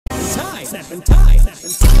I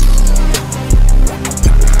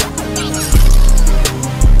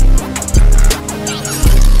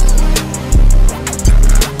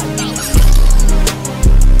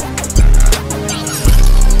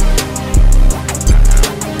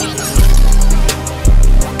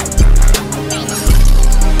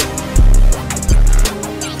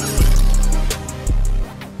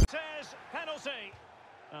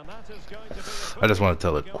just want to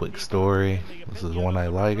tell a quick story. This is One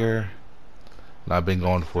Night Liger. I've been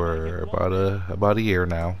going for about a year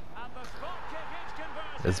now.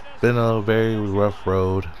 It's been a very rough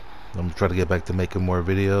road. I'm trying to get back to making more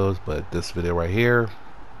videos, but this video right here,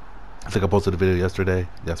 I think I posted a video yesterday.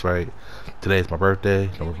 That's right. Today is my birthday,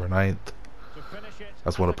 November 9th. I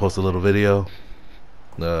just want to post a little video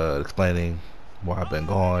explaining why I've been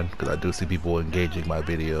gone, because I do see people engaging my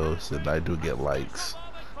videos and I do get likes,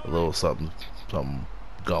 a little something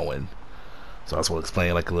going. So I just want to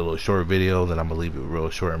explain like a little short video, then I'm gonna leave it real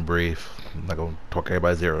short and brief. I'm not gonna talk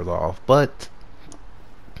everybody's ears off, but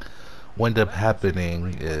what ended up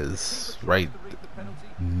happening is right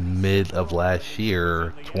mid of last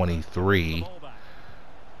year, 23,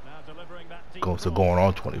 going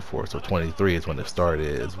on 24, so 23 is when it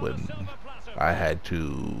started, is when I had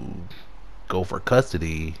to go for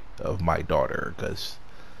custody of my daughter, because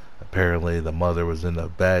apparently the mother was in a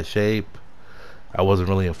bad shape. I wasn't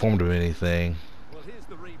really informed of anything.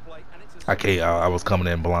 I was coming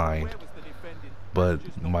in blind, but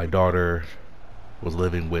my daughter was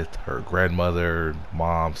living with her grandmother,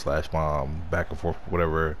 mom, back and forth,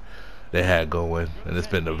 whatever they had going, and it's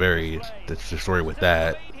been the story with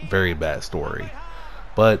that, very bad story.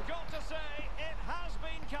 But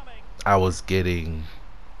I was getting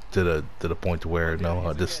to the point to where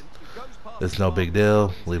no, it's no big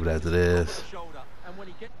deal, leave it as it is,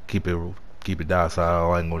 keep it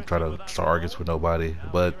docile. I ain't gonna try to start arguments with nobody.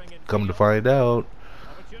 But come to find out,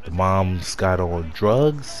 the mom's got on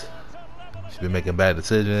drugs. She's been making bad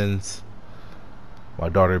decisions. My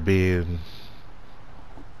daughter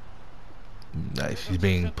she's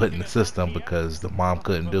being put in the system because the mom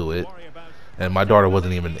couldn't do it, and my daughter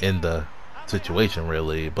wasn't even in the situation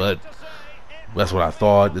really, but that's what I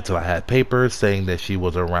thought until I had papers saying that she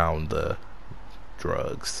was around the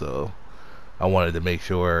drugs. So I wanted to make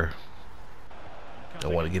sure, I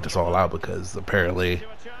want to get this all out, because apparently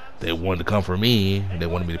they wanted to come for me and they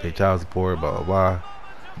wanted me to pay child support, blah blah blah.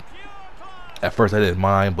 At first I didn't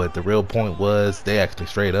mind, but the real point was they asked me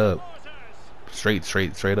straight up,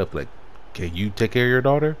 like, can you take care of your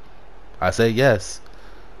daughter? I said yes.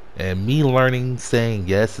 And me saying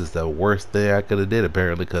yes is the worst thing I could have did,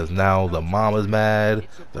 apparently, because now the mom is mad,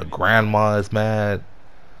 the grandma is mad.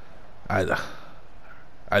 I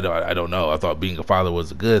don't know. I thought being a father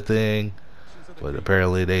was a good thing, but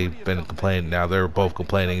apparently they've been complaining. Now they're both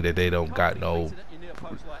complaining that they don't got no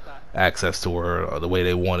access to her the way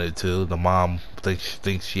they wanted to. The mom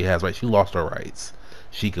thinks she has rights. She lost her rights.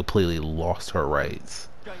 She completely lost her rights.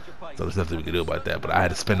 So there's nothing we can do about that. But I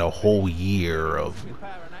had to spend a whole year of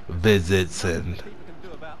visits and,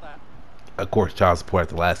 of course, child support at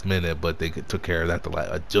the last minute. But they took care of that.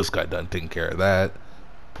 I just got done taking care of that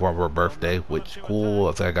for her birthday, which cool.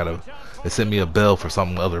 I think they sent me a bill for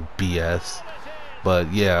some other BS.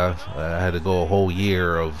 But yeah, I had to go a whole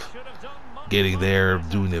year of getting there,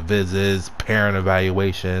 doing the visits, parent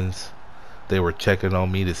evaluations. They were checking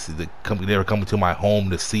on me to see they were coming to my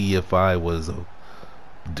home to see if I was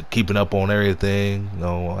keeping up on everything. You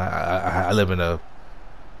know, I live in a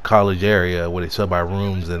college area where they sell by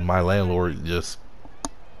rooms, and my landlord just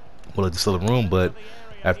wanted to sell a room, but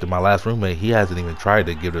after my last roommate, he hasn't even tried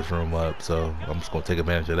to give this room up, so I'm just gonna take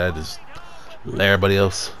advantage of that. Just let everybody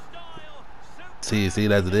else see it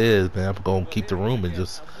as it is, man. I'm gonna keep the room and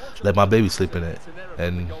just let my baby sleep in it,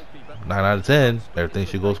 and 9 out of 10, everything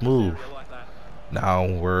should go smooth. Now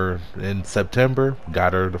we're in September,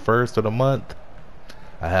 got her the first of the month.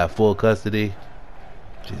 I have full custody.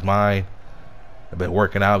 She's mine. I've been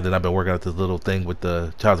working out, then I've been working out this little thing with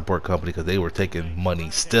the child support company, because they were taking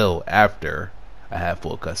money still after I had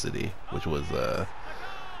full custody, which was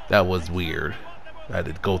that was weird. I had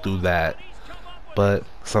to go through that, but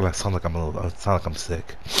sound like I'm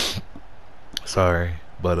sick. Sorry,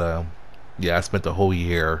 but yeah, I spent the whole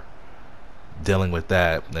year dealing with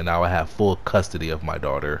that, and now I have full custody of my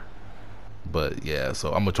daughter. But yeah, so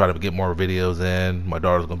I'm gonna try to get more videos in. My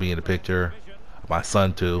daughter's gonna be in the picture, my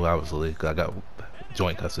son too, obviously, 'cause I got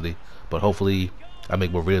joint custody. But hopefully I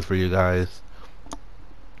make more videos for you guys.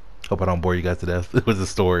 Hope I don't bore you guys to death. It was a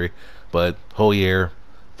story, but whole year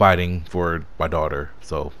fighting for my daughter.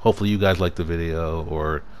 So hopefully you guys like the video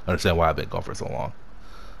or understand why I've been gone for so long.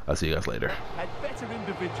 I'll see you guys later. Had better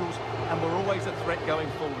individuals and were always a threat going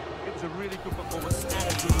forward. It was a really good performance and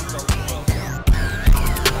a good result as well.